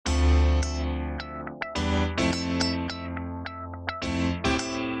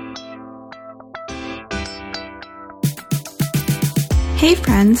Hey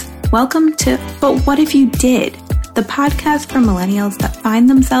friends, welcome to But What If You Did? The podcast for millennials that find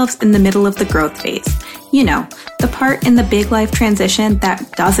themselves in the middle of the growth phase. You know, the part in the big life transition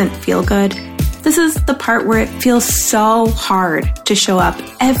that doesn't feel good. This is the part where it feels so hard to show up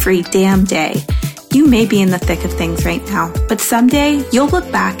every damn day. You may be in the thick of things right now, but someday you'll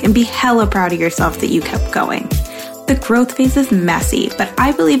look back and be hella proud of yourself that you kept going. The growth phase is messy, but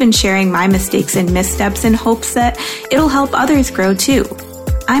I believe in sharing my mistakes and missteps in hopes that it'll help others grow too.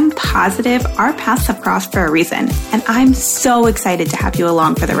 I'm positive our paths have crossed for a reason, and I'm so excited to have you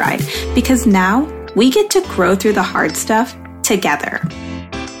along for the ride because now we get to grow through the hard stuff together.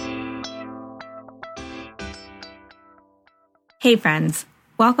 Hey friends,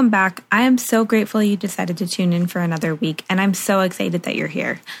 welcome back. I am so grateful you decided to tune in for another week, and I'm so excited that you're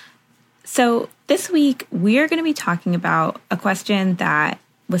here. So this week, we are going to be talking about a question that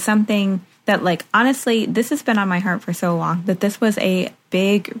was something that, honestly, this has been on my heart for so long that this was a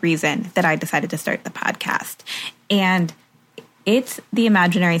big reason that I decided to start the podcast. And it's the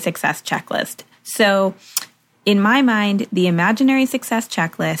imaginary success checklist. So in my mind, the imaginary success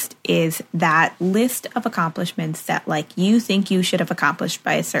checklist is that list of accomplishments that you think you should have accomplished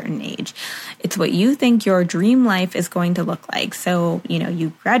by a certain age. It's what you think your dream life is going to look like. So,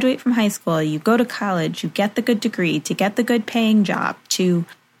 you graduate from high school, you go to college, you get the good degree, to get the good paying job, to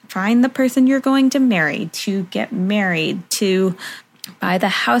find the person you're going to marry, to get married, to buy the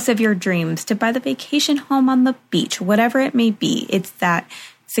house of your dreams, to buy the vacation home on the beach, whatever it may be. It's that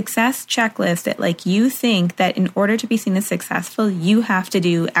success checklist that you think that in order to be seen as successful, you have to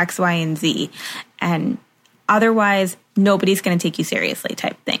do X, Y, and Z. And otherwise, nobody's going to take you seriously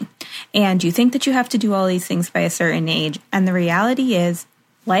type thing. And you think that you have to do all these things by a certain age. And the reality is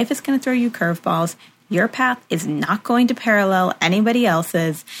life is going to throw you curveballs. Your path is not going to parallel anybody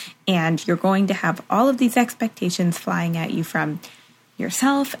else's. And you're going to have all of these expectations flying at you from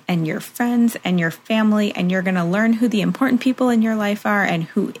yourself and your friends and your family, and you're going to learn who the important people in your life are and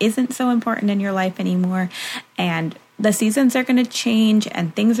who isn't so important in your life anymore. And the seasons are going to change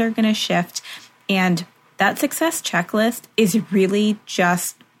and things are going to shift. And that success checklist is really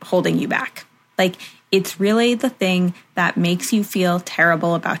just holding you back. It's really the thing that makes you feel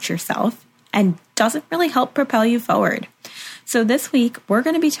terrible about yourself and doesn't really help propel you forward. So this week, we're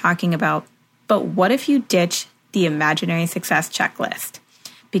going to be talking about, but what if you ditch the imaginary success checklist?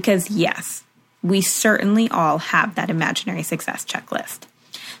 Because yes, we certainly all have that imaginary success checklist.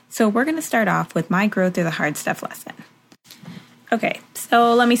 So we're going to start off with my grow through the hard stuff lesson. Okay,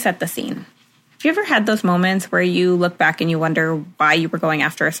 so let me set the scene. Have you ever had those moments where you look back and you wonder why you were going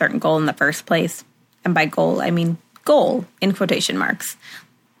after a certain goal in the first place? And by goal, I mean goal in quotation marks.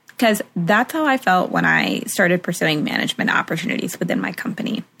 Because that's how I felt when I started pursuing management opportunities within my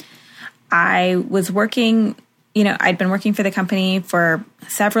company. I was working I'd been working for the company for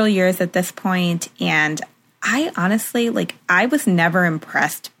several years at this point, and I honestly, I was never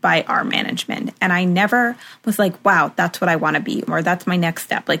impressed by our management, and I never was wow, that's what I want to be, or that's my next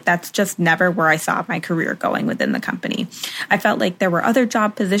step. That's just never where I saw my career going within the company. I felt like there were other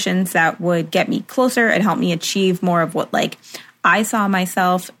job positions that would get me closer and help me achieve more of what, I saw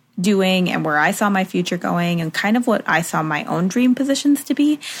myself doing and where I saw my future going and kind of what I saw my own dream positions to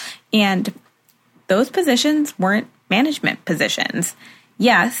be. And those positions weren't management positions.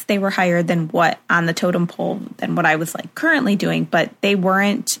 Yes, they were higher than what on the totem pole than what I was currently doing, but they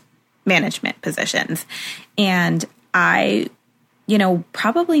weren't management positions. And I,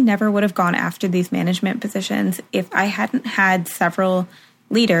 probably never would have gone after these management positions if I hadn't had several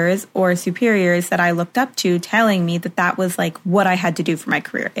leaders or superiors that I looked up to telling me that that was what I had to do for my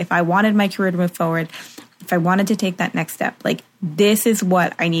career. If I wanted my career to move forward, if I wanted to take that next step, this is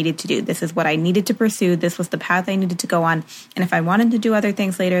what I needed to do. This is what I needed to pursue. This was the path I needed to go on. And if I wanted to do other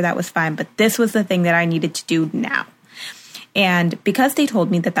things later, that was fine. But this was the thing that I needed to do now. And because they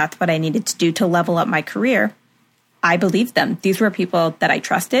told me that that's what I needed to do to level up my career, I believed them. These were people that I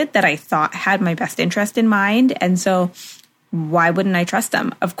trusted, that I thought had my best interest in mind. And so why wouldn't I trust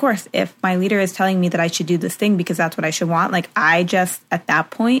them? Of course, if my leader is telling me that I should do this thing because that's what I should want, at that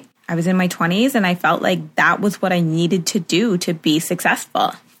point, I was in my 20s and I felt like that was what I needed to do to be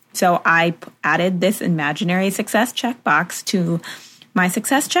successful. So I added this imaginary success checkbox to my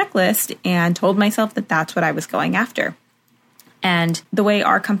success checklist and told myself that that's what I was going after. And the way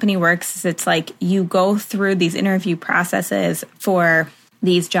our company works is it's you go through these interview processes for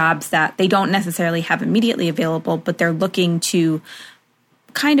these jobs that they don't necessarily have immediately available, but they're looking to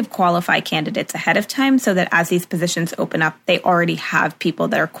kind of qualify candidates ahead of time so that as these positions open up, they already have people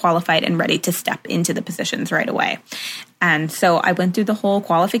that are qualified and ready to step into the positions right away. And so I went through the whole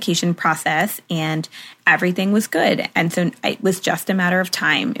qualification process and everything was good. And so it was just a matter of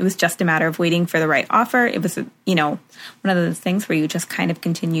time. It was just a matter of waiting for the right offer. It was, one of those things where you just kind of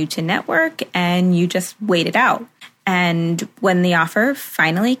continue to network and you just wait it out. And when the offer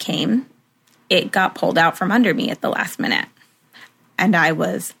finally came, it got pulled out from under me at the last minute. And I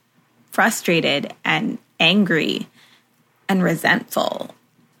was frustrated and angry and resentful,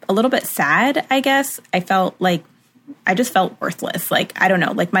 a little bit sad, I guess. I just felt worthless. I don't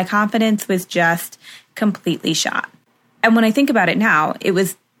know, my confidence was just completely shot. And when I think about it now, it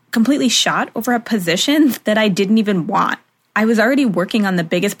was completely shot over a position that I didn't even want. I was already working on the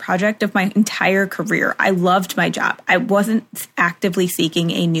biggest project of my entire career. I loved my job. I wasn't actively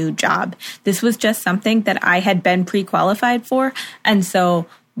seeking a new job. This was just something that I had been pre-qualified for. And so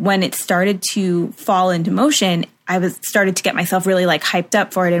when it started to fall into motion, I started to get myself really hyped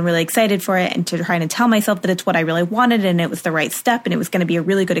up for it and really excited for it and to trying to tell myself that it's what I really wanted and it was the right step and it was going to be a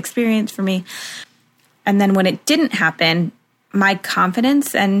really good experience for me. And then when it didn't happen, my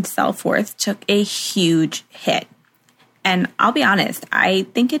confidence and self-worth took a huge hit. And I'll be honest, I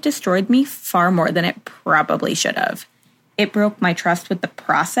think it destroyed me far more than it probably should have. It broke my trust with the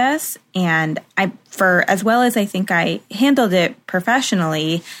process. And as well as I think I handled it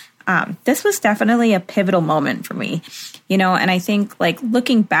professionally, this was definitely a pivotal moment for me, and I think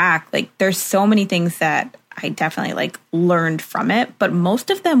looking back, there's so many things that I definitely learned from it, but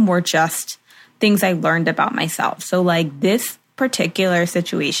most of them were just things I learned about myself. So this particular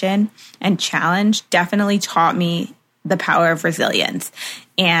situation and challenge definitely taught me the power of resilience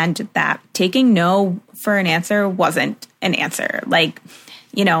and that taking no for an answer wasn't an answer.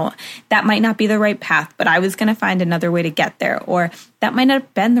 That might not be the right path, but I was going to find another way to get there. Or that might not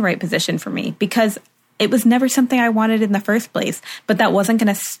have been the right position for me because it was never something I wanted in the first place, but that wasn't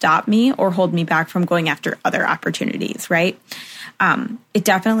going to stop me or hold me back from going after other opportunities, right? It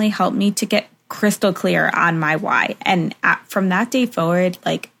definitely helped me to get crystal clear on my why. And from that day forward,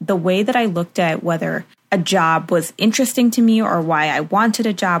 the way that I looked at whether a job was interesting to me or why I wanted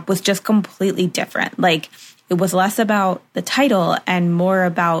a job was just completely different. It was less about the title and more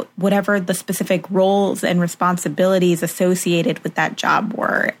about whatever the specific roles and responsibilities associated with that job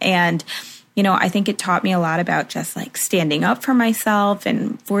were. And, I think it taught me a lot about just standing up for myself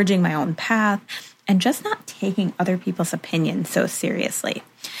and forging my own path and just not taking other people's opinions so seriously.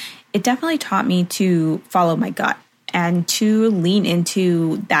 It definitely taught me to follow my gut and to lean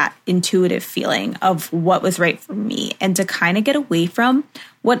into that intuitive feeling of what was right for me and to kind of get away from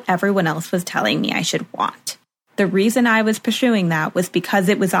what everyone else was telling me I should want. The reason I was pursuing that was because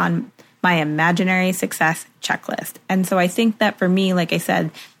it was on my imaginary success checklist. And so I think that for me, like I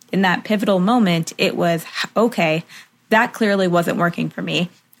said, in that pivotal moment, it was, okay, that clearly wasn't working for me.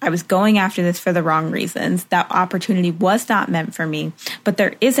 I was going after this for the wrong reasons. That opportunity was not meant for me, but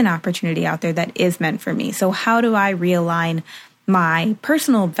there is an opportunity out there that is meant for me. So how do I realign my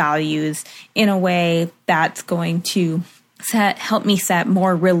personal values in a way that's going to help me set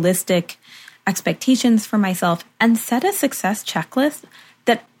more realistic expectations for myself and set a success checklist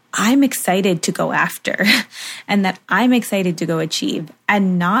that I'm excited to go after and that I'm excited to go achieve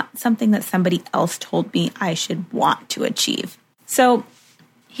and not something that somebody else told me I should want to achieve. So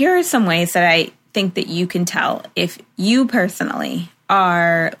here are some ways that I think that you can tell if you personally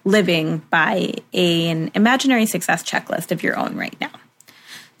are living by an imaginary success checklist of your own right now.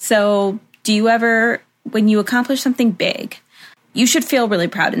 So do you ever, when you accomplish something big, you should feel really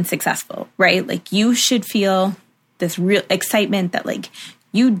proud and successful, right? You should feel this real excitement that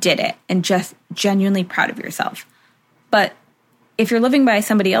you did it and just genuinely proud of yourself. But if you're living by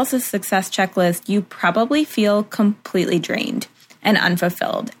somebody else's success checklist, you probably feel completely drained and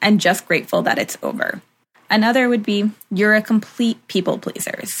unfulfilled and just grateful that it's over. Another would be you're a complete people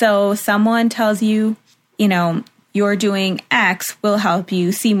pleaser. So someone tells you, you're doing X will help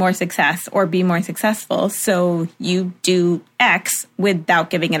you see more success or be more successful. So you do X without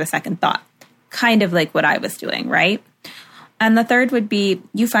giving it a second thought. Kind of like what I was doing, right? And the third would be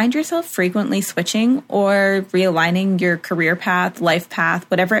you find yourself frequently switching or realigning your career path, life path,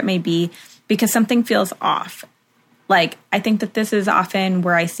 whatever it may be, because something feels off. I think that this is often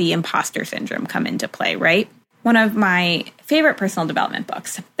where I see imposter syndrome come into play, right? One of my favorite personal development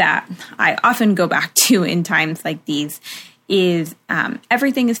books that I often go back to in times like these is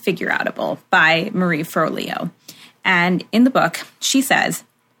Everything is Figure Outable by Marie Forleo. And in the book, she says,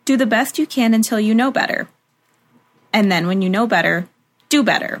 do the best you can until you know better. And then when you know better, do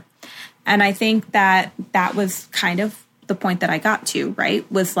better. And I think that that was kind of the point that I got to, right?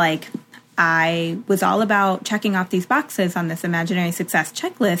 Was like, I was all about checking off these boxes on this imaginary success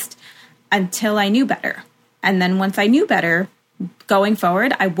checklist until I knew better. And then once I knew better, going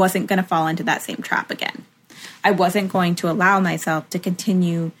forward, I wasn't going to fall into that same trap again. I wasn't going to allow myself to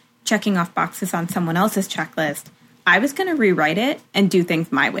continue checking off boxes on someone else's checklist. I was going to rewrite it and do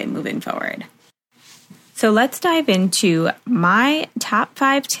things my way moving forward. So let's dive into my top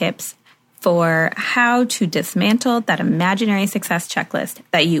 5 tips for how to dismantle that imaginary success checklist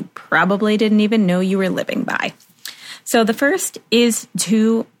that you probably didn't even know you were living by. So the first is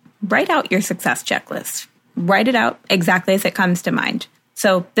to write out your success checklist. Write it out exactly as it comes to mind.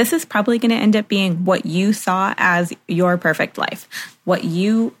 So this is probably going to end up being what you saw as your perfect life, what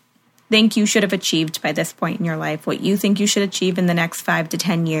you think you should have achieved by this point in your life, what you think you should achieve in the next 5 to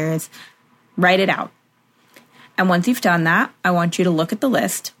 10 years. Write it out. And once you've done that, I want you to look at the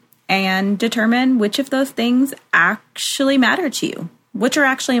list and determine which of those things actually matter to you, which are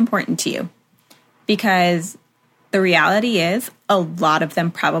actually important to you. Because the reality is, a lot of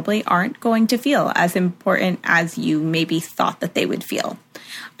them probably aren't going to feel as important as you maybe thought that they would feel.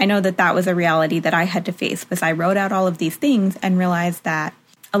 I know that that was a reality that I had to face because I wrote out all of these things and realized that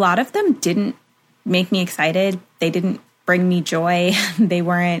a lot of them didn't make me excited. They didn't bring me joy. They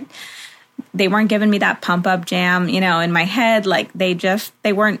weren't giving me that pump up jam, in my head. Like they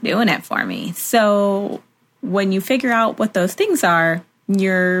weren't doing it for me. So when you figure out what those things are,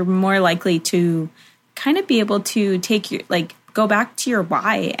 you're more likely to kind of be able to go back to your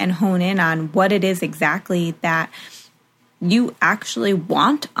why and hone in on what it is exactly that you actually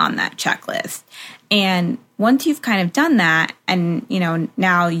want on that checklist. And once you've kind of done that and,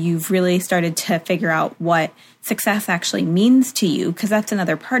 now you've really started to figure out what success actually means to you, because that's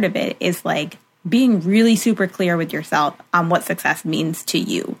another part of it, is like being really super clear with yourself on what success means to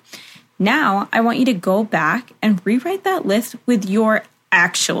you. Now, I want you to go back and rewrite that list with your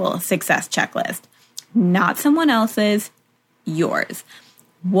actual success checklist, not someone else's, yours.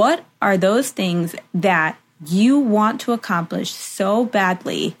 What are those things that you want to accomplish so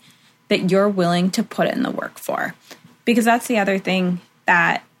badly that you're willing to put in the work for? Because that's the other thing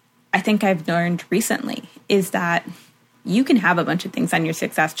that I think I've learned recently, is that you can have a bunch of things on your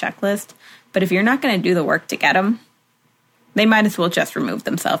success checklist, but if you're not going to do the work to get them, they might as well just remove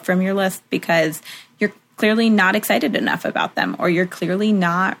themselves from your list because you're clearly not excited enough about them, or you're clearly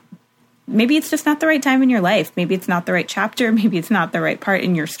not. Maybe it's just not the right time in your life. Maybe it's not the right chapter. Maybe it's not the right part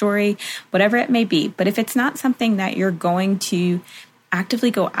in your story, whatever it may be. But if it's not something that you're going to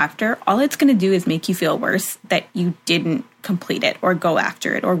actively go after, all it's going to do is make you feel worse that you didn't complete it or go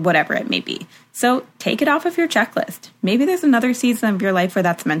after it or whatever it may be. So take it off of your checklist. Maybe there's another season of your life where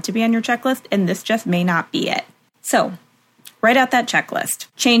that's meant to be on your checklist, and this just may not be it. So write out that checklist.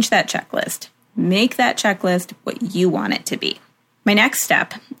 Change that checklist. Make that checklist what you want it to be. My next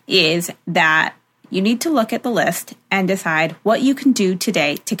step is that you need to look at the list and decide what you can do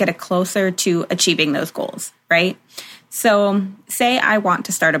today to get closer to achieving those goals, right? So say I want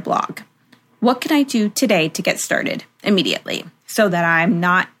to start a blog. What can I do today to get started immediately so that I'm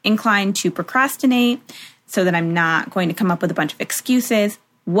not inclined to procrastinate, so that I'm not going to come up with a bunch of excuses?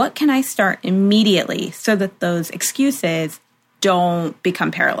 What can I start immediately so that those excuses don't become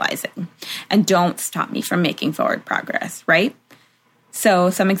paralyzing and don't stop me from making forward progress, right? So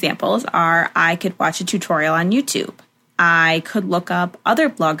some examples are, I could watch a tutorial on YouTube. I could look up other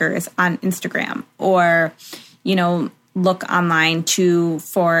bloggers on Instagram, or, look online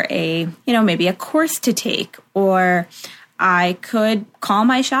for maybe a course to take, or I could call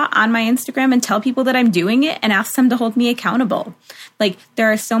my shot on my Instagram and tell people that I'm doing it and ask them to hold me accountable. Like,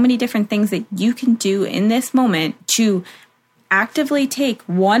 there are so many different things that you can do in this moment to actively take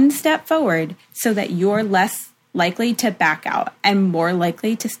one step forward so that you're less likely to back out and more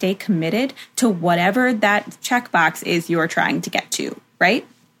likely to stay committed to whatever that checkbox is you're trying to get to, right?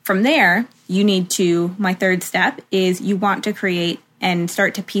 From there, my third step is you want to create and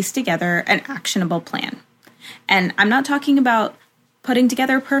start to piece together an actionable plan. And I'm not talking about putting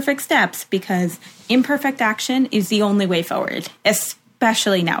together perfect steps, because imperfect action is the only way forward,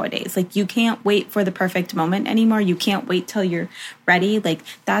 especially nowadays. Like, you can't wait for the perfect moment anymore. You can't wait till you're ready. Like,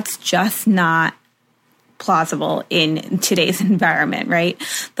 that's just not plausible in today's environment, right?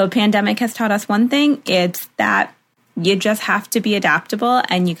 The pandemic has taught us one thing. It's that you just have to be adaptable,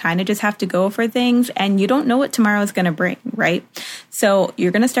 and you kind of just have to go for things, and you don't know what tomorrow is going to bring, right? So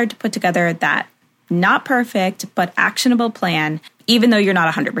you're going to start to put together that not perfect, but actionable plan, even though you're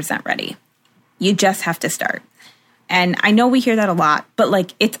not 100% ready. You just have to start. And I know we hear that a lot,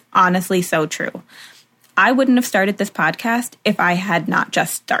 but it's honestly so true. I wouldn't have started this podcast if I had not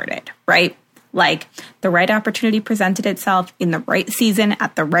just started, right? Like the right opportunity presented itself in the right season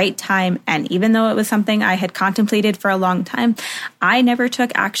at the right time. And even though it was something I had contemplated for a long time, I never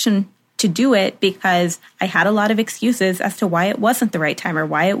took action to do it because I had a lot of excuses as to why it wasn't the right time or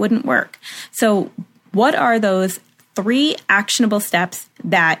why it wouldn't work. So what are those 3 actionable steps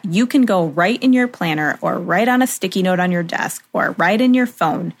that you can go right in your planner or write on a sticky note on your desk or write in your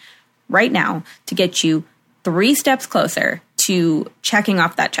phone right now to get you 3 steps closer to checking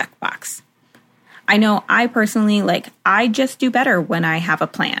off that checkbox? I know I personally, I just do better when I have a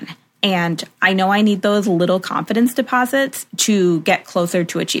plan. And I know I need those little confidence deposits to get closer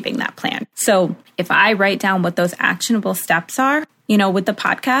to achieving that plan. So if I write down what those actionable steps are, with the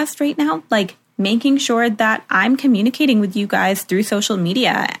podcast right now, making sure that I'm communicating with you guys through social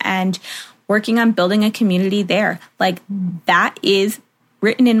media and working on building a community there, that is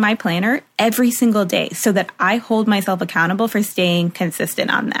written in my planner every single day so that I hold myself accountable for staying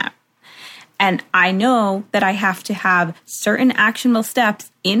consistent on that. And I know that I have to have certain actionable steps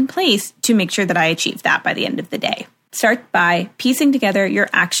in place to make sure that I achieve that by the end of the day. Start by piecing together your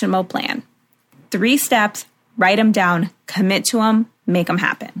actionable plan. 3 steps, write them down, commit to them, make them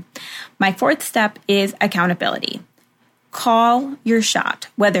happen. My 4th step is accountability. Call your shot,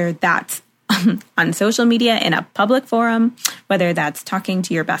 whether that's on social media in a public forum, whether that's talking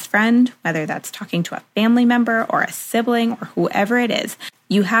to your best friend, whether that's talking to a family member or a sibling or whoever it is.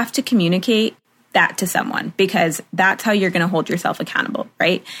 You have to communicate that to someone because that's how you're going to hold yourself accountable,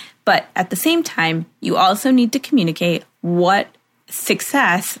 right? But at the same time, you also need to communicate what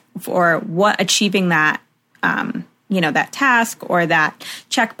success or what achieving that, that task or that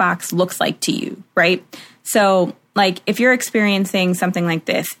checkbox looks like to you, right? So if you're experiencing something like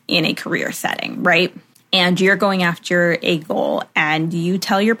this in a career setting, right? And you're going after a goal and you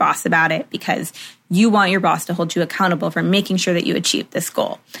tell your boss about it because you want your boss to hold you accountable for making sure that you achieve this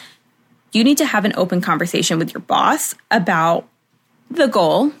goal. You need to have an open conversation with your boss about the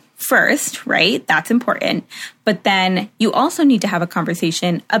goal first, right? That's important. But then you also need to have a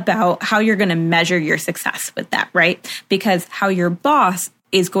conversation about how you're going to measure your success with that, right? Because how your boss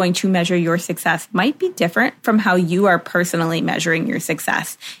is going to measure your success might be different from how you are personally measuring your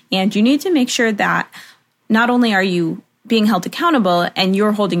success. And you need to make sure that not only are you being held accountable and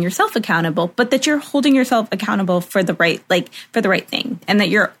you're holding yourself accountable, but that you're holding yourself accountable for the right, for the right thing, and that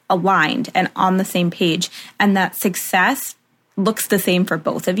you're aligned and on the same page, and that success looks the same for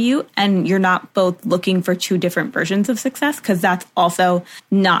both of you. And you're not both looking for 2 different versions of success, because that's also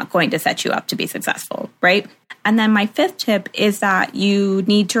not going to set you up to be successful, right? And then my 5th tip is that you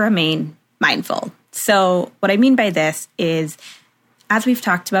need to remain mindful. So what I mean by this is, as we've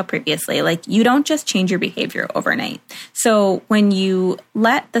talked about previously, you don't just change your behavior overnight. So when you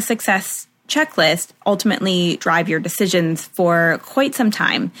let the success checklist ultimately drive your decisions for quite some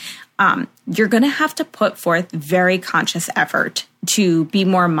time, you're going to have to put forth very conscious effort to be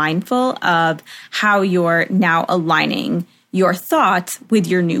more mindful of how you're now aligning your thoughts with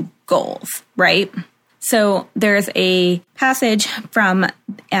your new goals, right? So there's a passage from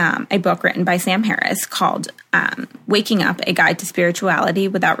a book written by Sam Harris called Waking Up, A Guide to Spirituality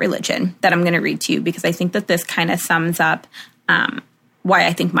Without Religion that I'm going to read to you because I think that this kind of sums up why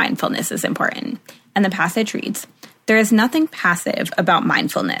I think mindfulness is important. And the passage reads, "There is nothing passive about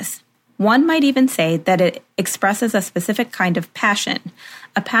mindfulness. One might even say that it expresses a specific kind of passion,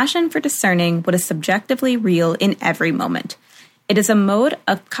 a passion for discerning what is subjectively real in every moment. It is a mode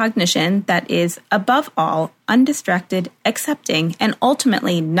of cognition that is, above all, undistracted, accepting, and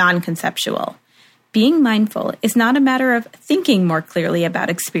ultimately non-conceptual. Being mindful is not a matter of thinking more clearly about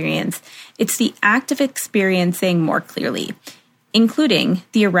experience. It's the act of experiencing more clearly, including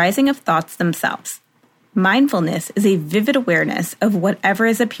the arising of thoughts themselves. Mindfulness is a vivid awareness of whatever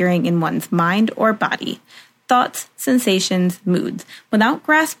is appearing in one's mind or body, thoughts, sensations, moods, without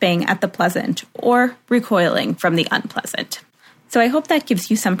grasping at the pleasant or recoiling from the unpleasant." So I hope that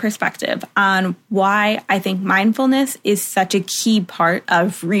gives you some perspective on why I think mindfulness is such a key part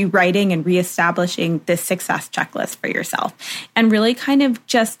of rewriting and reestablishing this success checklist for yourself, and really kind of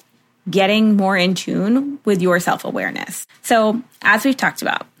just getting more in tune with your self-awareness. So as we've talked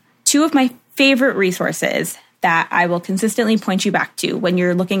about, 2 of my favorite resources that I will consistently point you back to when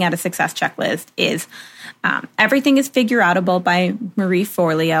you're looking at a success checklist is Everything is Figureoutable by Marie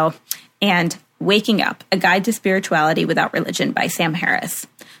Forleo and Waking Up, A Guide to Spirituality Without Religion by Sam Harris.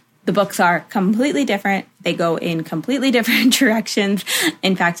 The books are completely different. They go in completely different directions.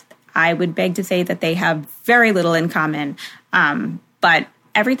 In fact, I would beg to say that they have very little in common. But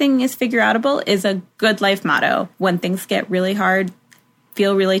Everything is Figureoutable is a good life motto. When things get really hard,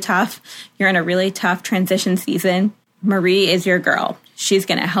 feel really tough, you're in a really tough transition season, Marie is your girl. She's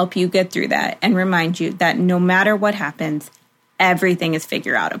going to help you get through that and remind you that no matter what happens, everything is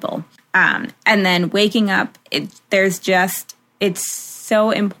figure outable. And then waking up, it's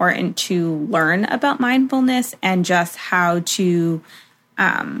so important to learn about mindfulness and just how to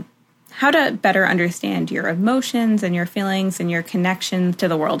better understand your emotions and your feelings and your connections to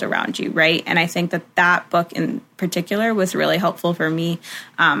the world around you, right? And I think that book in particular was really helpful for me.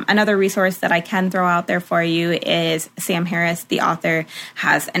 Another resource that I can throw out there for you is Sam Harris, the author,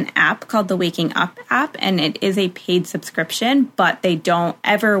 has an app called the Waking Up app, and it is a paid subscription, but they don't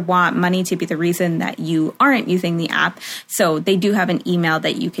ever want money to be the reason that you aren't using the app. So they do have an email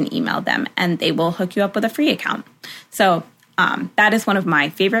that you can email them, and they will hook you up with a free account. So that is one of my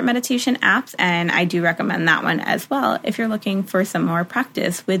favorite meditation apps, and I do recommend that one as well if you're looking for some more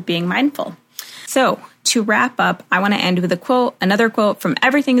practice with being mindful. So to wrap up, I want to end with another quote from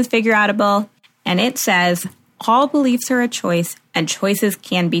Everything is Figure Outable, and it says, "All beliefs are a choice, and choices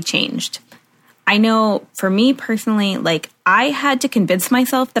can be changed." I know for me personally, I had to convince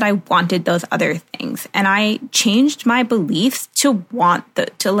myself that I wanted those other things, and I changed my beliefs to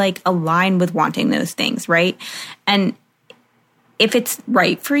align with wanting those things, right? And if it's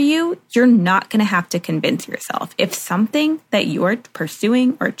right for you, you're not going to have to convince yourself. If something that you're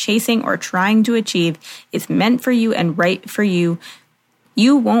pursuing or chasing or trying to achieve is meant for you and right for you,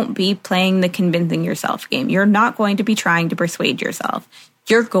 you won't be playing the convincing yourself game. You're not going to be trying to persuade yourself.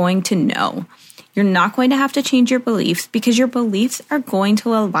 You're going to know. You're not going to have to change your beliefs because your beliefs are going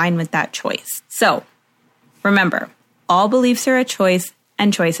to align with that choice. So remember, all beliefs are a choice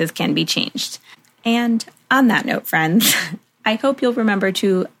and choices can be changed. And on that note, friends, I hope you'll remember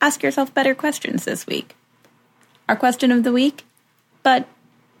to ask yourself better questions this week. Our question of the week, but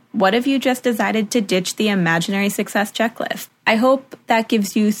what if you just decided to ditch the imaginary success checklist? I hope that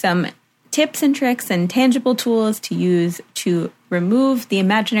gives you some tips and tricks and tangible tools to use to remove the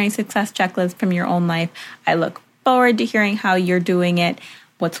imaginary success checklist from your own life. I look forward to hearing how you're doing it,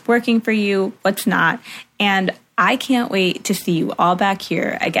 what's working for you, what's not, and I can't wait to see you all back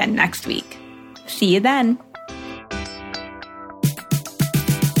here again next week. See you then.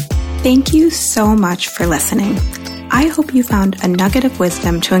 Thank you so much for listening. I hope you found a nugget of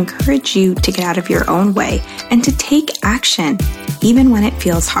wisdom to encourage you to get out of your own way and to take action, even when it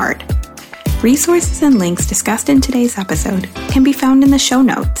feels hard. Resources and links discussed in today's episode can be found in the show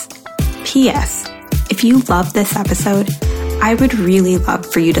notes. P.S. If you love this episode, I would really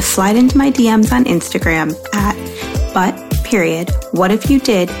love for you to slide into my DMs on Instagram at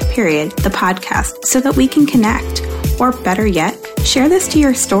the podcast so that we can connect. Or better yet, share this to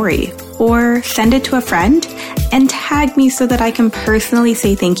your story or send it to a friend and tag me so that I can personally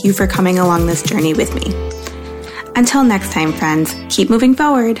say thank you for coming along this journey with me. Until next time, friends, keep moving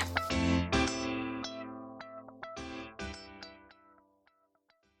forward.